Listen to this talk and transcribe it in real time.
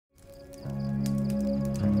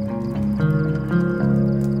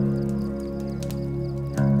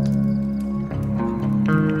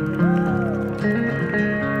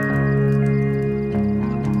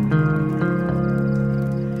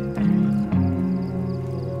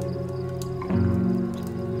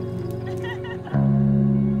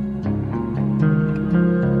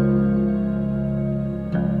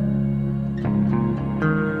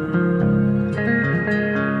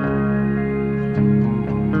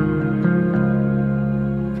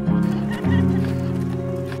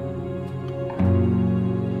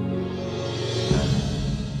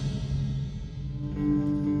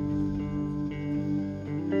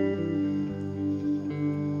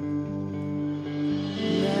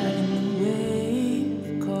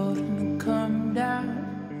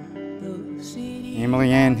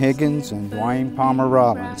Emily and Dwayne Palmer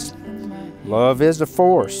Rollins. Love is a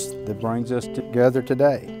force that brings us together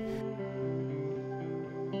today.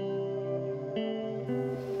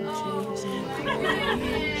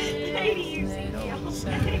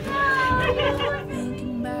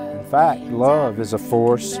 In fact, love is a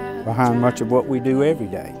force behind much of what we do every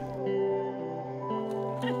day.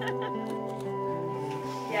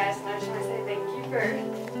 Yes, and I just want to say thank you for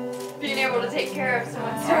being able to take care of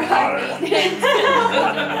someone so happy.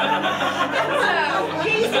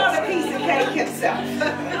 He's not a piece of cake himself.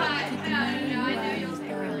 I know you'll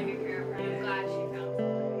take really good care of her. I'm glad she found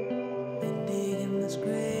it. Been digging this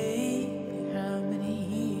grave for how many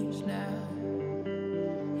years now?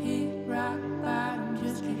 Hit rock bottom,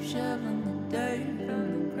 just keep shoveling the dirt from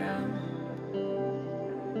the ground.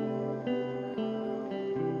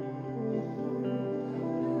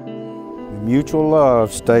 Mutual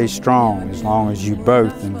love stays strong as long as you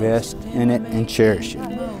both invest in it and cherish it.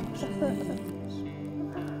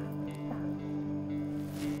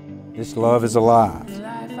 This love is alive.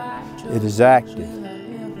 It is active,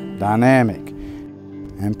 dynamic,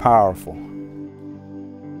 and powerful.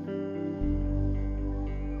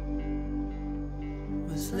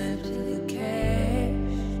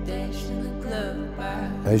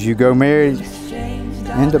 As you go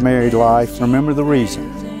into married life, remember the reason.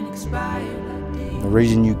 The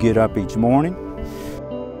reason you get up each morning,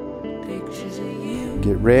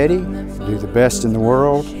 get ready, do the best in the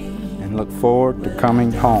world, and look forward to coming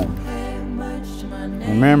home.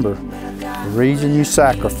 Remember, the reason you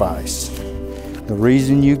sacrifice, the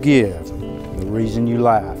reason you give, the reason you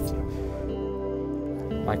laugh.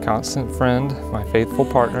 My constant friend, my faithful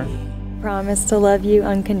partner. Promise to love you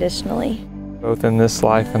unconditionally. Both in this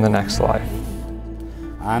life and the next life.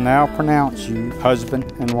 I now pronounce you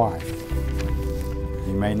husband and wife.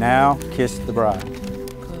 You may now kiss the bride.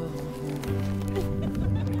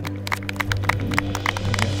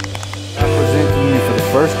 Presenting you for the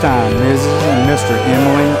first time, Mrs. and Mr.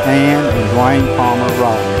 Emily and Dwayne Palmer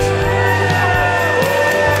Rollins.